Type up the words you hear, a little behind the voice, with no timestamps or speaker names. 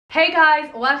Hey guys,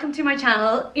 welcome to my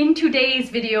channel. In today's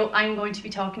video I'm going to be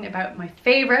talking about my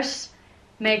favourite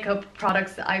makeup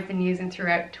products that I've been using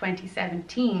throughout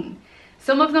 2017.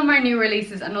 Some of them are new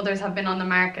releases and others have been on the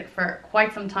market for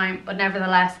quite some time, but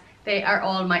nevertheless they are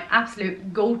all my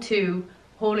absolute go-to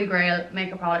holy grail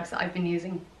makeup products that I've been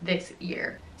using this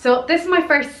year. So this is my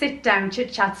first sit down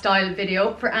chit chat style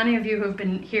video. For any of you who have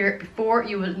been here before,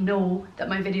 you will know that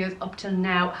my videos up till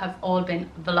now have all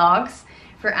been vlogs.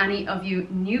 For any of you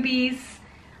newbies,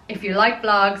 if you like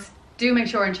vlogs, do make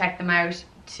sure and check them out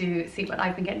to see what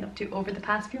I've been getting up to over the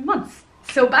past few months.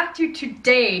 So back to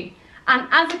today, and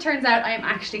as it turns out I am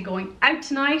actually going out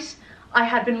tonight. I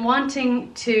had been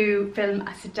wanting to film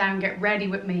a sit down get ready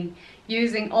with me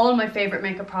using all my favourite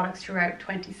makeup products throughout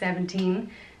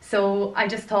 2017. So I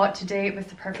just thought today was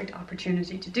the perfect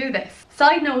opportunity to do this.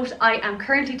 Side note, I am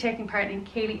currently taking part in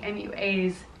Kaylee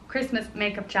MUA's Christmas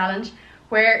makeup challenge,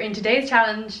 where in today's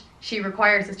challenge she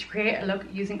requires us to create a look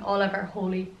using all of our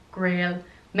holy grail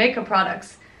makeup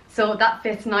products. So that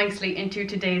fits nicely into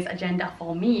today's agenda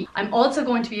for me. I'm also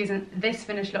going to be using this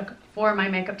finished look for my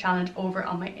makeup challenge over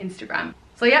on my Instagram.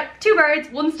 So yeah, two birds,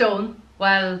 one stone.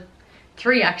 Well,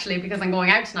 three actually, because I'm going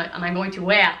out tonight and I'm going to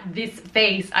wear this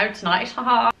face out tonight.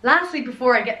 Haha. Lastly,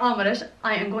 before I get on with it,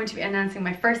 I am going to be announcing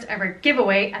my first ever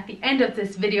giveaway at the end of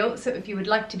this video. So if you would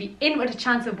like to be in with a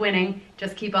chance of winning,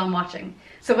 just keep on watching.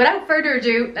 So without further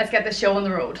ado, let's get the show on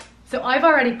the road. So I've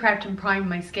already prepped and primed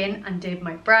my skin and did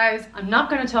my brows. I'm not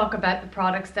going to talk about the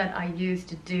products that I use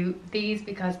to do these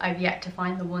because I've yet to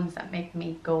find the ones that make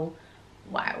me go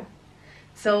wow.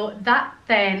 So that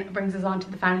then brings us on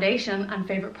to the foundation and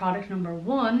favourite product number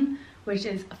one, which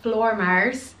is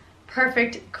Flormar's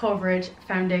Perfect Coverage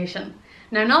Foundation.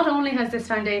 Now not only has this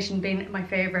foundation been my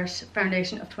favourite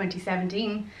foundation of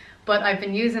 2017, but I've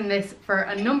been using this for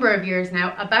a number of years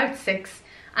now, about 6,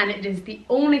 and it is the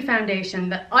only foundation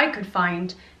that I could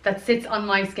find that sits on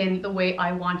my skin the way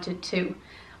I want it to.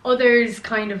 Others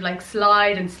kind of like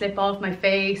slide and slip off my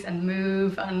face and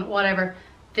move and whatever.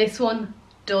 This one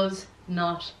does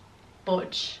not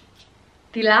budge.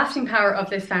 The lasting power of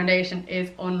this foundation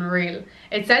is unreal.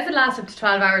 It says it lasts up to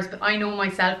 12 hours, but I know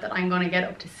myself that I'm going to get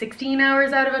up to 16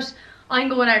 hours out of it. I'm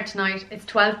going out tonight, it's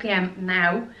 12 p.m.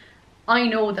 now. I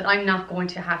know that I'm not going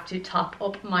to have to top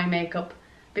up my makeup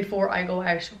before I go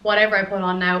out. Whatever I put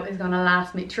on now is going to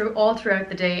last me all throughout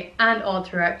the day and all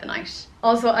throughout the night.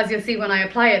 Also, as you'll see when I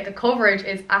apply it, the coverage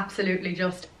is absolutely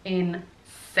just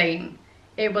insane.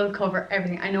 It will cover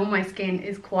everything. I know my skin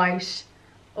is quite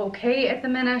okay at the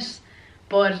minute,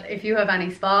 but if you have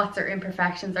any spots or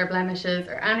imperfections or blemishes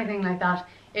or anything like that,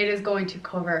 it is going to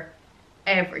cover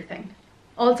everything.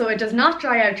 Also, it does not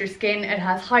dry out your skin. It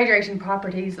has hydrating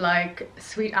properties like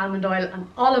sweet almond oil and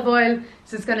olive oil,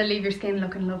 so it's going to leave your skin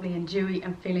looking lovely and dewy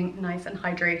and feeling nice and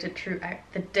hydrated throughout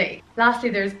the day. Lastly,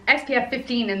 there's SPF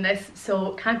 15 in this,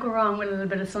 so can't go wrong with a little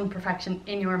bit of sun protection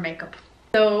in your makeup.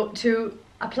 So to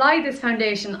apply this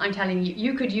foundation, I'm telling you,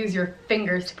 you could use your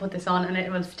fingers to put this on and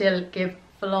it will still give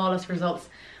flawless results,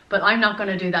 but I'm not going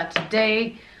to do that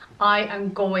today. I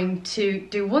am going to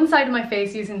do one side of my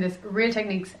face using this Real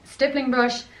Techniques stippling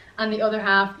brush and the other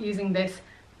half using this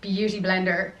beauty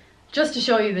blender, just to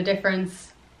show you the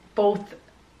difference. Both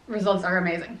results are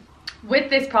amazing. With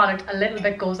this product, a little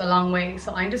bit goes a long way,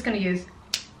 so I'm just going to use,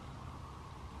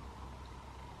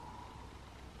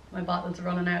 my bottle's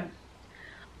running out.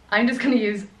 I'm just going to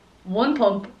use one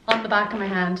pump on the back of my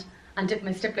hand and dip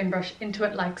my stippling brush into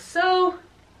it like so.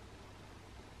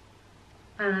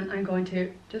 And I'm going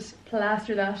to just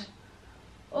plaster that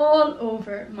all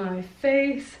over my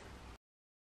face.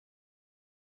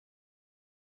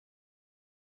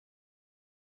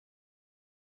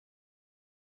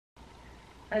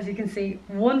 As you can see,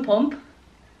 one pump.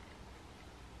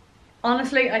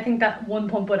 Honestly, I think that one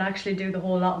pump would actually do the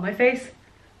whole lot on my face.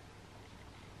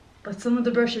 But some of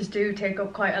the brushes do take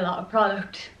up quite a lot of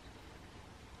product.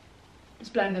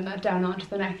 Just blending that down onto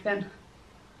the neck then.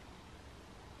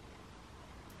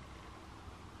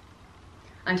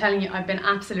 I'm telling you, I've been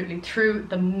absolutely through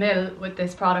the mill with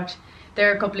this product.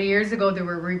 There a couple of years ago they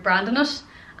were rebranding it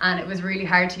and it was really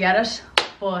hard to get it,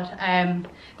 but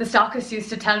the stockist used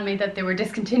to tell me that they were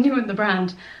discontinuing the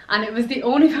brand, and it was the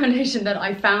only foundation that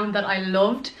I found that I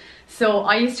loved. So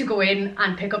I used to go in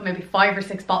and pick up maybe 5 or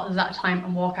 6 bottles at a time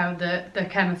and walk out the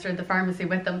chemist or the pharmacy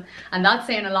with them, and that's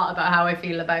saying a lot about how I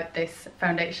feel about this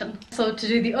foundation. So to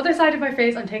do the other side of my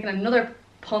face, I'm taking another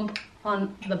pump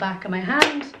on the back of my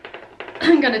hand.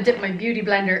 I'm going to dip my beauty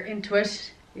blender into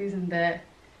it using the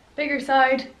bigger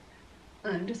side,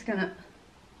 and I'm just going to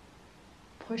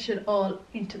push it all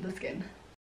into the skin.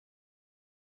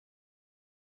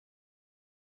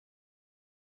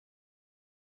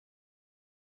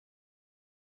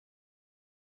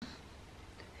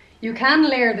 You can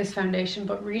layer this foundation,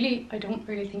 but really I don't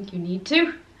really think you need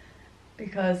to,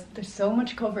 because there's so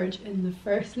much coverage in the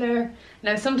first layer.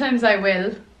 Now sometimes I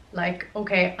will, like,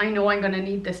 okay, I know I'm going to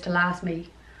need this to last me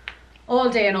all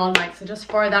day and all night, so just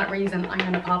for that reason I'm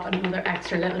going to pop another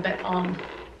extra little bit on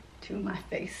to my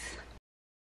face.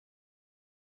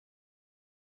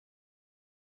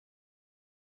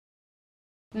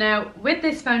 Now with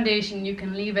this foundation you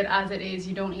can leave it as it is,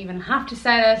 you don't even have to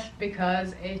set it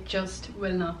because it just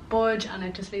will not budge and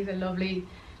it just leaves a lovely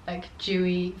like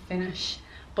dewy finish.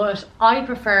 But I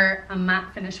prefer a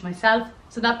matte finish myself,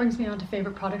 so that brings me on to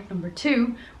favourite product number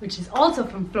 2, which is also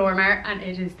from Flormar, and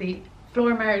it is the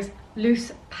Flormar's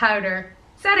Loose Powder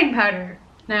Setting Powder.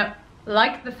 Now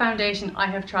like the foundation, I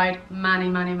have tried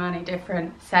many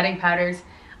different setting powders,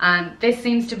 and this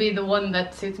seems to be the one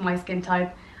that suits my skin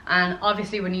type. And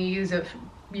obviously when you use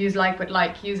like with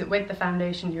like, use it with the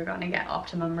foundation, you're going to get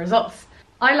optimum results.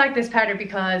 I like this powder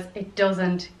because it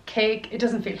doesn't cake, it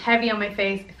doesn't feel heavy on my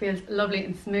face, it feels lovely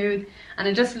and smooth, and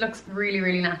it just looks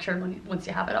really natural once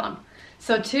you have it on.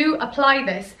 So to apply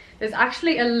this, there's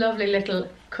actually a lovely little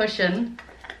cushion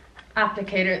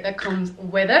applicator that comes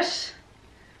with it.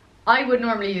 I would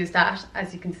normally use that,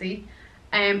 as you can see.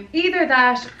 Either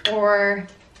that, or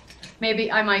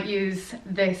maybe I might use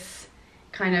this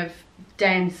kind of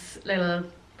dense little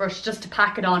brush just to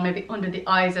pack it on, maybe under the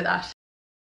eyes of that.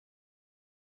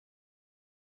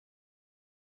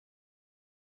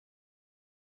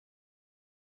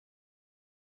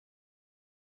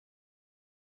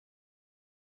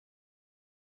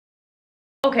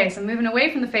 Okay, so moving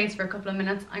away from the face for a couple of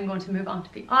minutes, I'm going to move on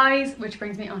to the eyes, which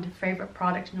brings me on to favourite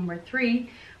product number 3,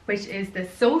 which is the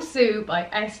Sosu by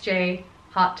SJ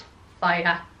Hot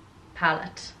Fire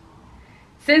palette.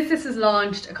 Since this was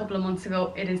launched a couple of months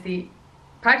ago, it is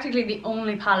practically the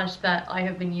only palette that I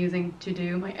have been using to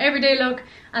do my everyday look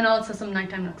and also some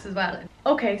nighttime looks as well.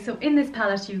 Okay, so in this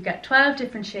palette you get 12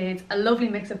 different shades, a lovely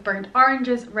mix of burnt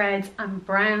oranges, reds and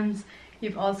browns.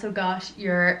 You've also got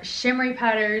your shimmery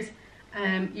powders,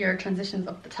 your transitions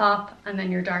up the top, and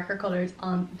then your darker colours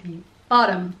on the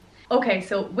bottom. Okay,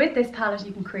 so with this palette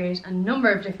you can create a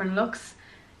number of different looks.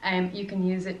 You can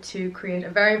use it to create a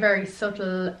very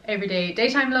subtle everyday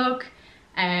daytime look.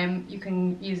 You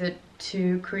can use it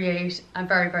to create a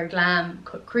very glam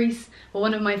cut crease. But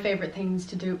one of my favourite things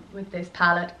to do with this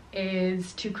palette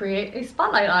is to create a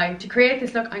spotlight eye. To create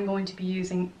this look I'm going to be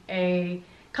using a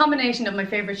combination of my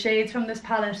favourite shades from this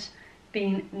palette,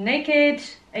 being Naked,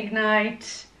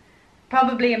 Ignite,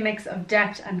 probably a mix of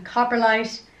Depth and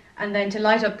Copperlight. And then to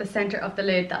light up the centre of the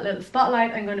lid, that little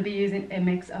spotlight, I'm going to be using a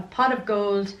mix of Pot of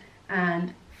Gold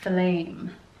and Flame.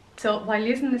 So while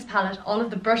using this palette, all of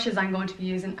the brushes I'm going to be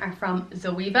using are from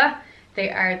Zoeva. They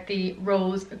are the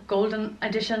Rose Golden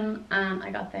Edition and I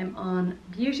got them on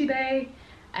Beauty Bay.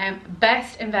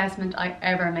 Best investment I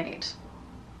ever made.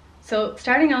 So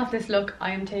starting off this look,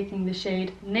 I am taking the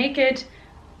shade Naked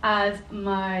as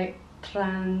my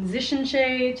transition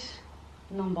shade,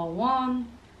 number 1.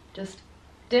 Just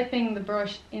dipping the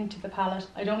brush into the palette.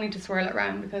 I don't need to swirl it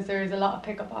around because there is a lot of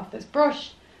pickup off this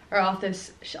brush or off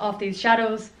these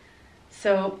shadows.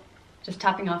 So just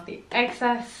tapping off the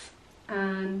excess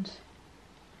and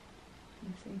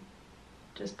let's see,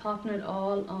 just popping it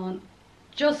all on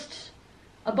just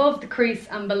above the crease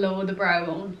and below the brow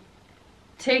bone.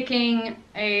 Taking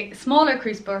a smaller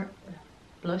crease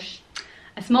brush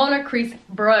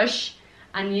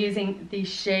and using the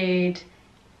shade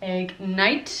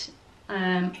Ignite.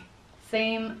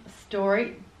 Same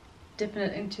story, dipping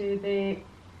it into the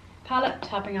palette,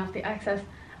 tapping off the excess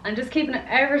and just keeping it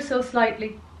ever so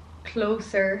slightly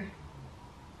closer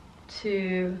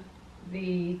to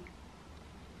the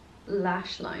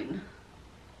lash line.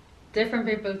 Different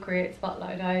people create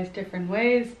spotlight eyes different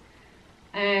ways.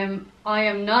 I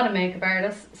am not a makeup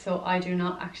artist, so I do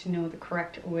not actually know the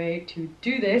correct way to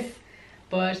do this,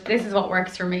 but this is what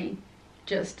works for me.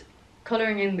 Just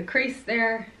colouring in the crease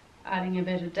there, adding a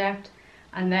bit of depth,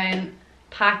 and then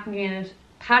packing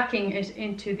it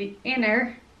into the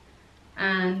inner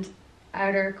and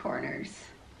outer corners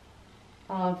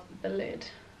of the lid.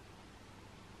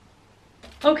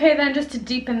 Okay, then just to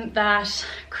deepen that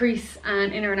crease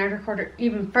and inner and outer corner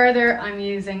even further, I'm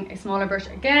using a smaller brush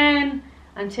again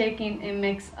and taking a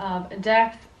mix of a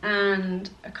Depth and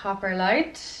a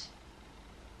Copperlight,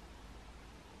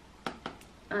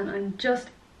 and I'm just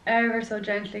ever so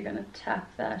gently going to tap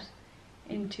that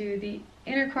into the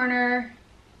inner corner,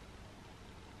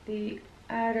 the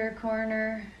outer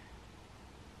corner,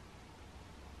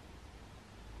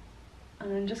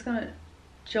 and I'm just going to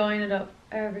join it up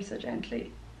ever so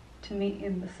gently to meet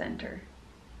in the center.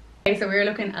 Okay, so we're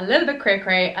looking a little bit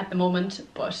cray-cray at the moment,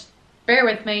 but bear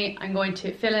with me. I'm going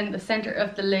to fill in the center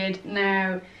of the lid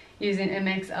now using a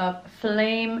mix of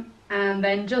Flame and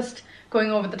then just going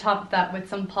over the top of that with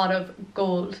some Pot of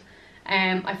Gold.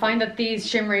 I find that these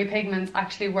shimmery pigments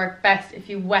actually work best if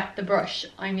you wet the brush.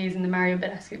 I'm using the Mario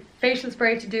Badescu facial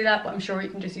spray to do that, but I'm sure you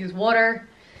can just use water.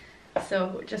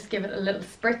 So just give it a little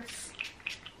spritz.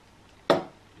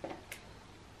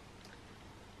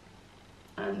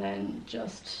 And then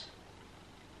just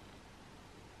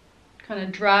kind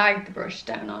of drag the brush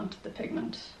down onto the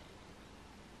pigment.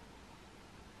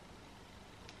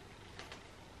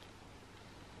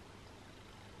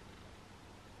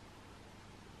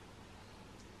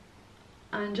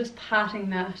 And just patting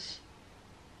that,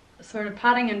 sort of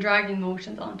patting and dragging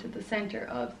motions onto the center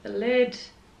of the lid.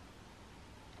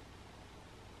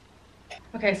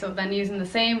 Okay, so then using the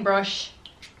same brush,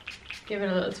 give it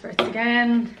a little spritz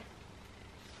again,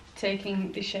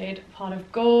 taking the shade Pot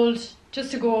of Gold,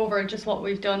 just to go over just what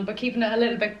we've done, but keeping it a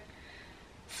little bit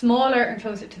smaller and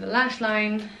closer to the lash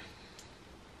line,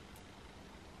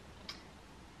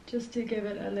 just to give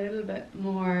it a little bit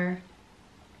more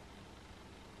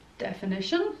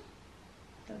definition.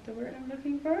 Is that the word I'm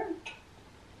looking for?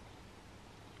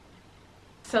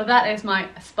 So that is my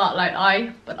spotlight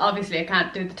eye, but obviously I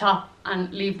can't do the top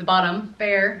and leave the bottom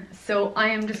bare, so I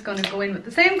am just going to go in with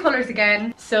the same colours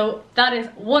again. So that is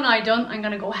one eye done. I'm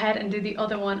going to go ahead and do the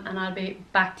other one, and I'll be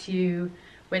back to you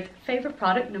with favourite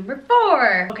product number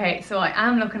 4. Okay, so I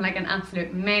am looking like an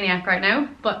absolute maniac right now,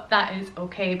 but that is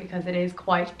okay because it is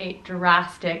quite a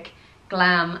drastic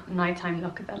glam nighttime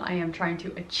look that I am trying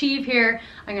to achieve here.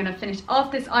 I'm going to finish off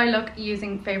this eye look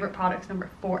using favourite products number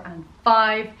 4 and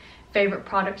 5. Favourite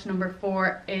product number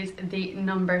 4 is the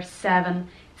number 7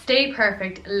 Stay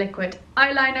Perfect Liquid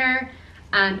Eyeliner,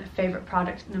 and favourite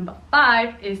product number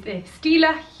 5 is the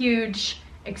Stila Huge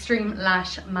Extreme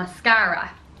Lash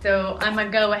Mascara. So I'm going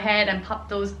to go ahead and pop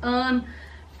those on.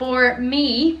 For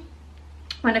me,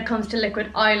 when it comes to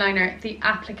liquid eyeliner, the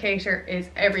applicator is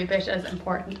every bit as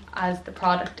important as the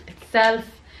product itself.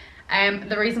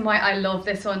 The reason why I love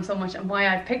this one so much and why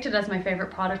I've picked it as my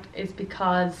favourite product is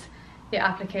because the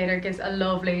applicator gives a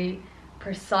lovely,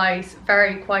 precise,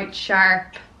 very quite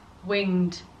sharp,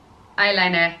 winged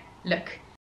eyeliner look.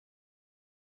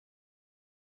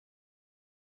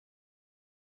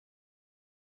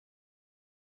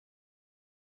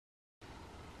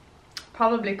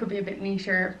 Probably could be a bit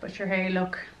neater, but sure, hey,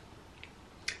 look,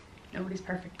 nobody's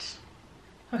perfect.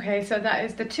 Okay, so that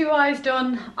is the 2 eyes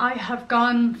done. I have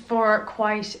gone for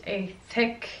quite a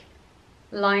thick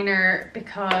liner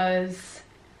because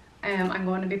I'm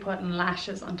going to be putting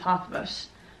lashes on top of it.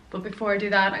 But before I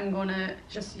do that, I'm going to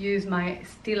just use my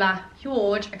Stila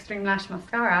Huge Extreme Lash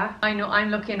Mascara. I know I'm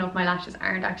lucky enough my lashes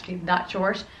aren't actually that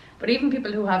short, but even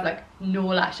people who have like no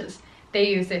lashes, they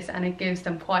use this and it gives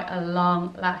them quite a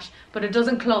long lash, but it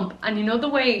doesn't clump. And you know the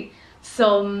way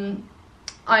some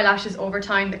eyelashes over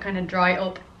time that kind of dry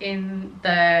up in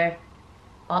the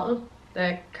bottle,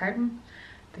 the carton,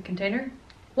 the container?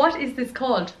 What is this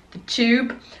called? The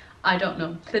tube? I don't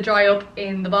know. They dry up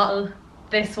in the bottle.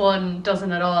 This one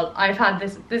doesn't at all. I've had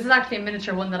this is actually a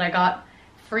miniature one that I got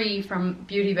free from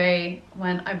Beauty Bay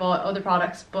when I bought other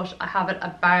products, but I have it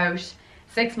about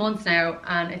 6 months now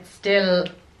and it's still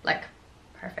like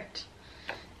perfect.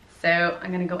 So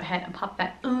I'm gonna go ahead and pop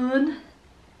that on.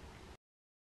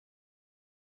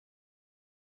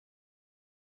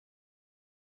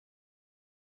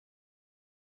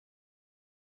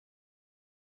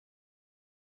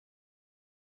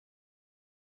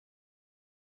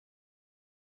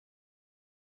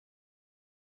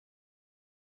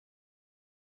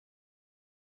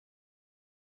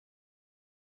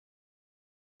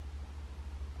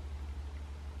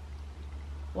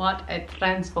 What a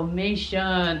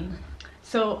transformation.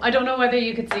 So I don't know whether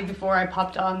you could see before I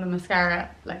popped on the mascara,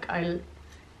 like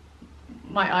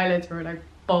my eyelids were like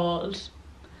bald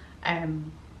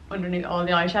underneath all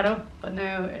the eyeshadow, but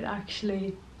now it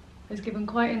actually is giving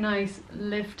quite a nice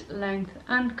lift, length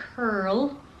and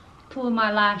curl to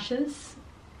my lashes.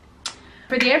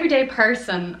 For the everyday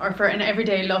person or for an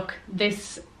everyday look,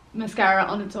 this mascara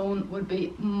on its own would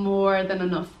be more than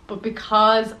enough, but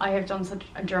because I have done such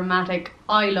a dramatic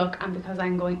eye look and because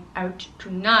I'm going out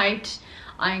tonight,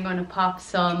 I'm going to pop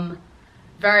some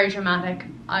very dramatic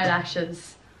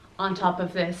eyelashes on top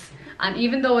of this. And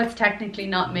even though it's technically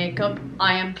not makeup,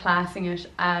 I am classing it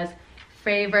as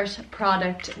favorite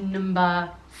product number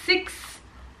 6.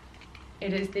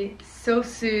 It is the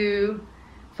Sosu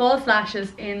false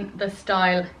lashes in the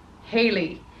style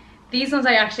Haley. These ones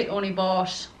I actually only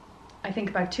bought I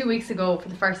think about 2 weeks ago for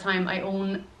the first time. I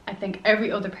own I think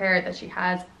every other pair that she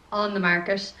has on the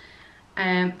market.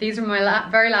 These are my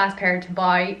very last pair to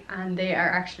buy, and they are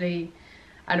actually,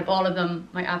 out of all of them,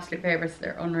 my absolute favourites.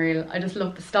 They're unreal. I just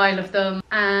love the style of them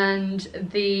and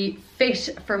the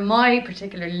fit for my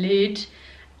particular lid.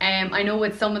 I know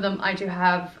with some of them I do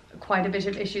have quite a bit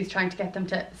of issues trying to get them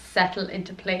to settle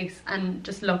into place and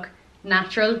just look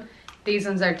natural. These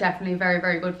ones are definitely a very,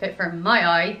 very good fit for my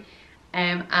eye.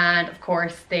 And of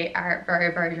course they are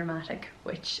very, very dramatic,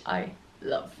 which I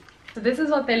love. So this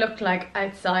is what they look like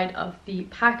outside of the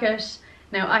packet.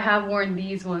 Now I have worn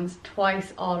these ones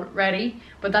twice already,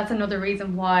 but that's another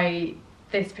reason why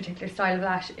this particular style of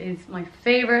lash is my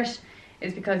favourite,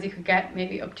 is because you could get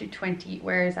maybe up to 20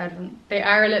 wears out of them. They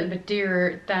are a little bit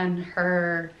dearer than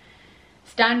her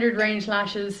standard range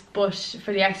lashes, but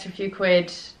for the extra few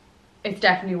quid, it's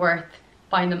definitely worth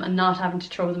buying them and not having to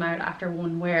throw them out after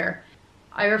one wear.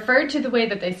 I referred to the way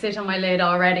that they sit on my lid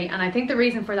already, and I think the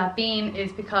reason for that being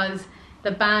is because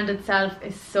the band itself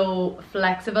is so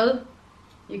flexible.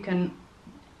 You can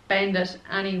bend it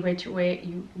any which way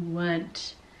you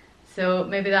want. So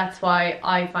maybe that's why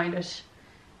I find it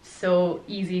so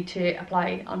easy to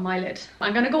apply on my lid.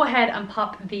 I'm gonna go ahead and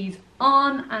pop these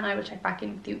on, and I will check back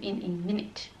in with you in a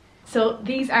minute. So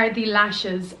these are the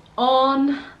lashes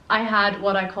on. I had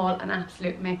what I call an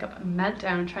absolute makeup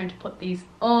meltdown trying to put these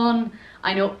on.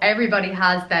 I know everybody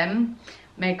has them,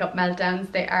 makeup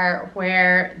meltdowns. They are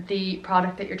where the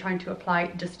product that you're trying to apply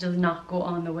just does not go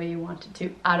on the way you want it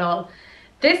to at all.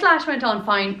 This lash went on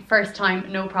fine first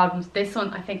time, no problems. This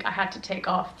one I think I had to take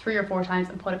off 3 or 4 times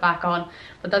and put it back on,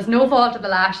 but that's no fault of the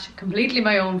lash, completely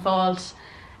my own fault.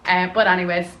 But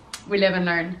anyways, we live and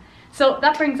learn. So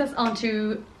that brings us on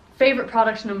to favourite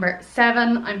product number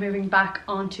 7. I'm moving back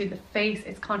onto the face.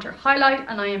 It's contour highlight,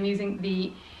 and I am using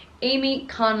the Amy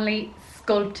Connolly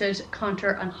Sculpted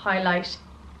Contour and Highlight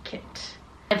Kit.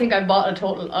 I think I bought a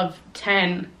total of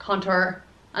 10 contour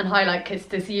and highlight kits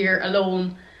this year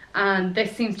alone, and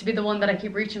this seems to be the one that I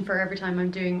keep reaching for every time I'm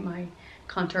doing my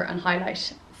contour and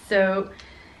highlight. So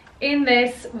in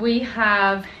this we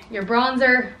have your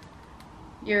bronzer,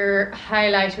 your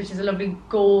highlight, which is a lovely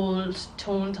gold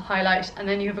toned highlight, and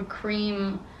then you have a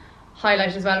cream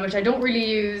highlight as well, which I don't really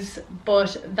use,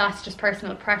 but that's just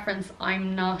personal preference.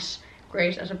 I'm not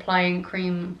great at applying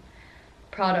cream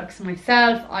products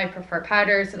myself. I prefer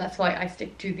powder, so that's why I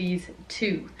stick to these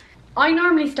two. I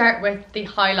normally start with the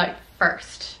highlight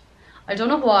first. I don't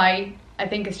know why. I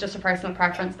think it's just a personal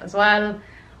preference as well.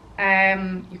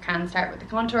 You can start with the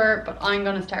contour, but I'm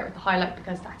going to start with the highlight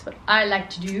because that's what I like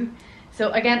to do.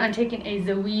 So again, I'm taking a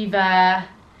Zoeva.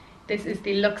 This is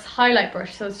the Luxe highlight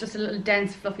brush, so it's just a little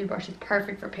dense fluffy brush. It's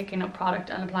perfect for picking up product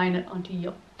and applying it onto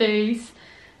your face.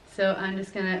 So I'm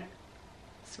just going to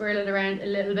swirl it around a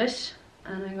little bit,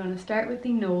 and I'm going to start with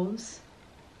the nose.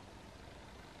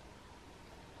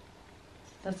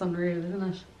 That's unreal,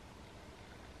 isn't it?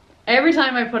 Every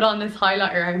time I put on this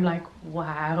highlighter, I'm like,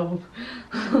 wow.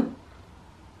 And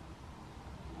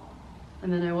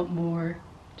then I want more,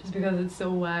 just because it's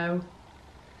so wow.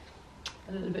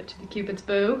 A little bit to the Cupid's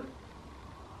bow.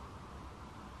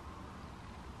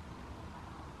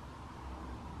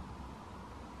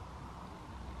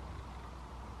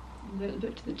 A little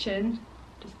bit to the chin,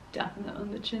 just dapping that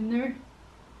on the chin there.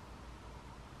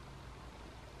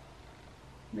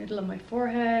 Middle of my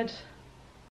forehead.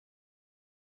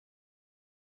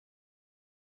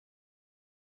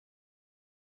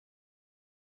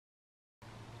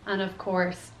 And of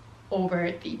course,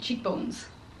 over the cheekbones.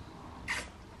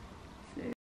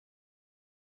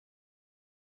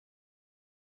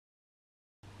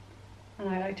 And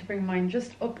I like to bring mine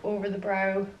just up over the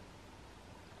brow,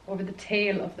 over the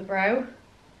tail of the brow.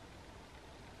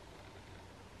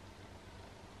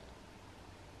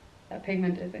 That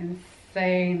pigment is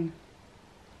insane.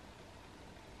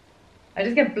 I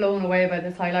just get blown away by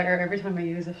this highlighter every time I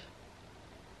use it.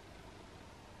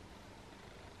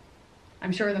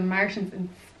 I'm sure the Martians in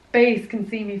space can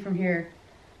see me from here.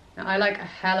 Now I like a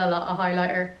hell of a lot of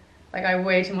highlighter. Like, I have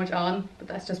way too much on, but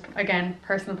that's just, again,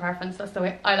 personal preference. That's the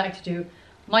way I like to do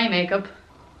my makeup.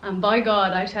 And by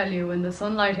God, I tell you, when the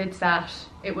sunlight hits that,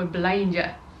 it would blind you.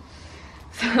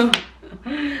 So,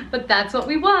 but that's what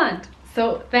we want.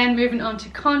 So then moving on to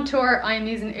contour, I'm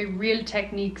using a Real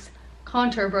Techniques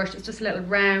contour brush. It's just a little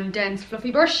round, dense,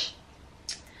 fluffy brush.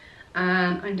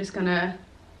 And I'm just gonna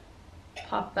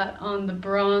pop that on the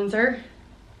bronzer.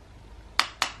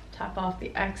 Tap off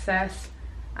the excess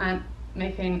and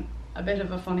making a bit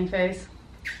of a funny face.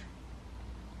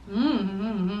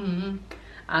 I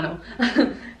know.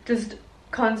 Just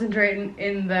concentrating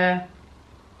in the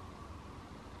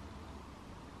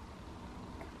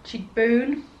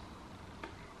cheekbone.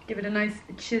 Give it a nice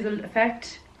chiseled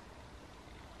effect.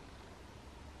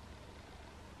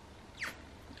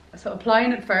 So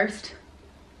applying it first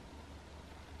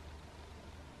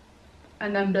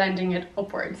and then blending it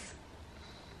upwards.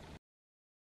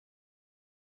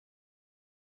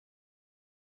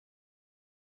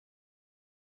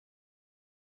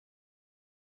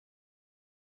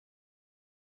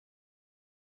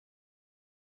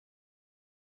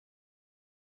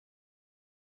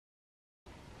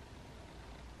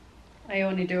 I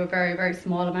only do a very, very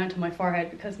small amount on my forehead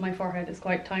because my forehead is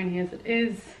quite tiny as it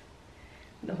is.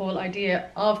 The whole idea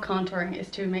of contouring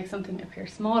is to make something appear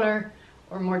smaller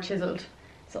or more chiseled.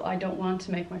 So I don't want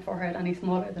to make my forehead any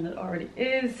smaller than it already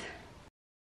is.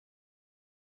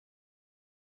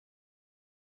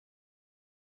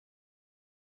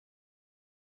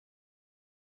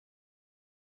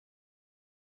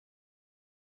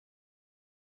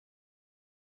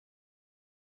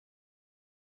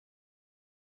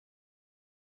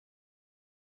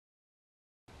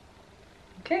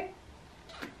 Okay,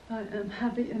 I am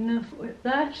happy enough with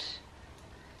that.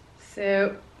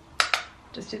 So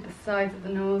just do the sides of the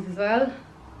nose as well.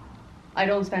 I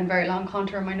don't spend very long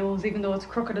contouring my nose, even though it's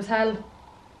crooked as hell.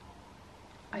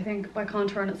 I think by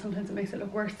contouring it, sometimes it makes it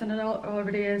look worse than it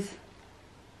already is.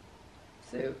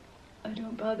 So I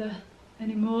don't bother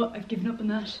anymore. I've given up on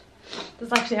that.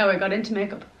 That's actually how I got into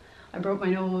makeup. I broke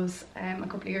my nose a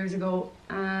couple of years ago,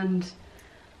 and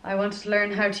I wanted to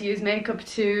learn how to use makeup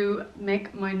to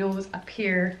make my nose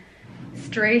appear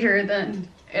straighter than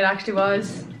it actually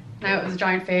was. Now it was a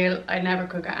giant fail. I never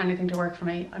could get anything to work for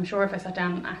me. I'm sure if I sat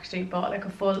down and actually bought like a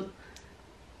full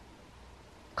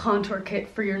contour kit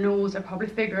for your nose, I'd probably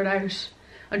figure it out.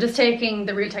 I'm just taking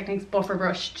the Real Techniques buffer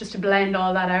brush just to blend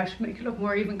all that out, make it look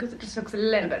more even, because it just looks a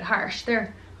little bit harsh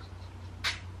there.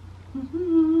 It's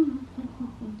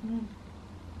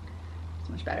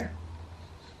much better.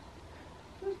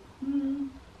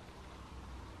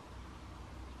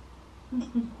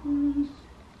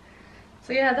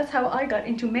 So yeah, that's how I got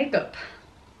into makeup.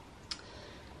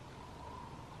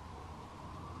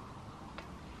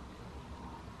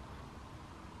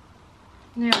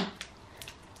 Yeah,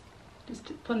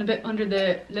 just putting a bit under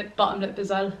the lip, bottom lip as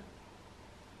well.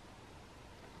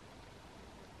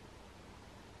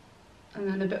 And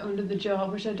then a bit under the jaw,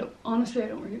 which I don't, honestly I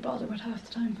don't really bother with half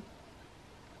the time.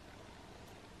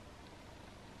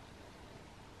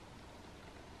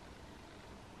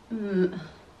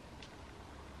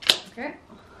 Okay,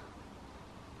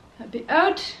 happy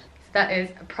out. So that is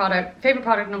a product, favorite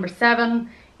product number 7.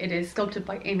 It is Sculpted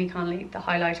by Amy Connolly, the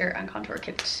highlighter and contour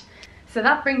kit. So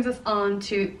that brings us on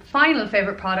to final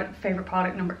favorite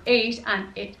product number 8, and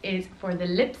it is for the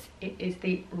lips. It is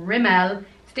the Rimmel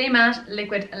Stay Matte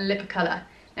Liquid Lip Colour.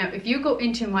 Now, if you go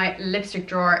into my lipstick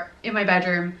drawer in my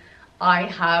bedroom, I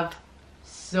have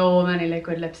so many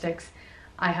liquid lipsticks.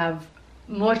 I have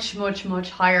much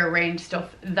higher range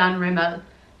stuff than Rimmel,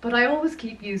 but I always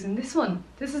keep using this one.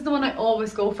 This is the one I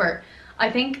always go for. I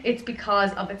think it's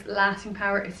because of its lasting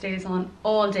power. It stays on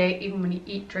all day, even when you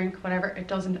eat, drink, whatever. It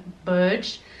doesn't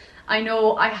budge. I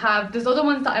know there's other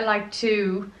ones that I like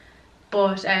too,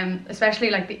 but especially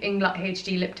like the Inglot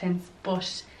HD lip tints,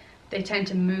 but they tend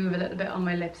to move a little bit on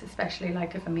my lips, especially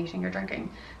like if I'm eating or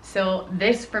drinking. So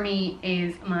this for me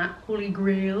is my holy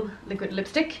grail liquid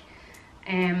lipstick.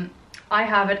 I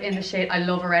have it in the shade, I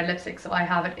love a red lipstick, so I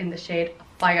have it in the shade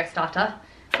Fire Starter.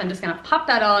 So I'm just gonna pop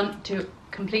that on to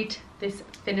complete this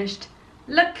finished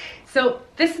look. So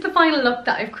this is the final look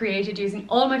that I've created using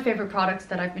all my favorite products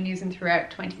that I've been using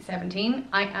throughout 2017.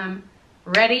 I am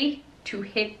ready to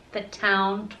hit the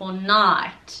town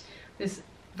tonight. This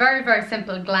very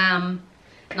simple glam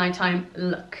nighttime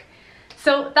look.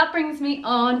 So that brings me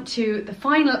on to the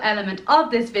final element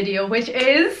of this video, which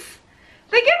is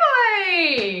the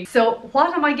giveaway. So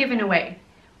what am I giving away?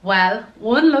 Well,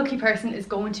 one lucky person is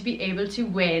going to be able to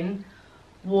win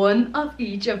one of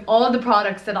each of all the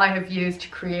products that I have used to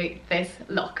create this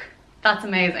look. That's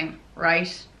amazing,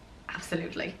 right?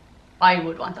 Absolutely. I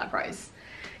would want that prize,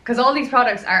 because all these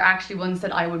products are actually ones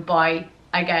that I would buy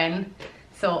again.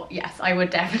 So yes, I would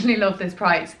definitely love this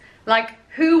prize. Like,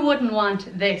 who wouldn't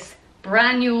want this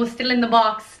brand new, still in the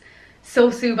box,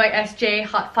 Sosu by SJ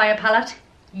Hot Fire palette?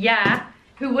 Yeah.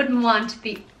 Who wouldn't want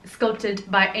the Sculpted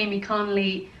by Amy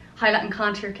Connolly highlight and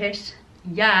contour kit?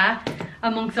 Yeah.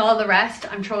 Amongst all the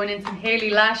rest, I'm throwing in some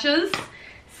Haley lashes,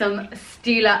 some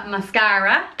Stila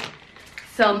mascara,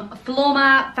 some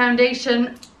Floma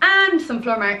foundation, and some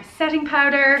Flormar setting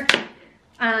powder.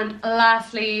 And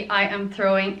lastly, I am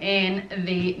throwing in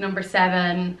the number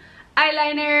 7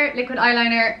 eyeliner, liquid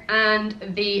eyeliner,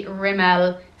 and the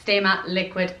Rimmel Stay Matte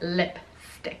Liquid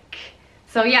Lipstick.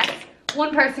 So yes,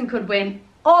 one person could win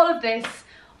all of this,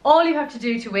 All you have to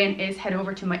do to win is head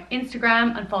over to my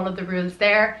Instagram and follow the rules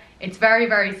there. It's very,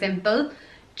 very simple.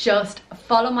 Just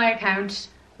follow my account,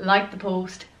 like the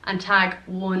post, and tag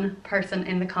one person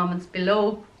in the comments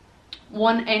below.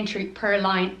 One entry per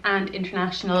line, and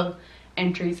international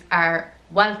entries are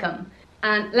welcome.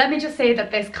 And let me just say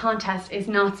that this contest is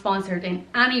not sponsored in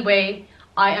any way.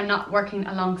 I am not working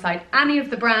alongside any of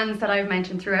the brands that I've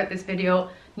mentioned throughout this video,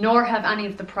 nor have any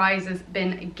of the prizes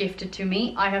been gifted to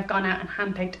me. I have gone out and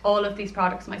handpicked all of these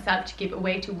products myself to give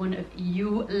away to one of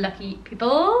you lucky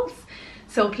peoples.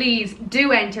 So please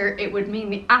do enter. It would mean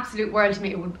the absolute world to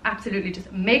me. It would absolutely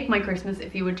just make my Christmas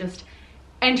if you would just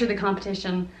enter the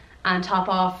competition and top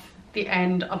off the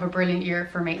end of a brilliant year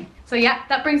for me. So yeah,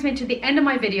 that brings me to the end of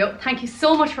my video. Thank you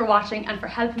so much for watching and for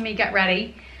helping me get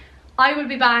ready. I will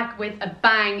be back with a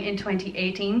bang in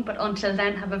 2018, but until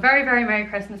then, have a very, very Merry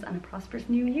Christmas and a prosperous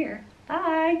New Year.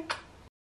 Bye!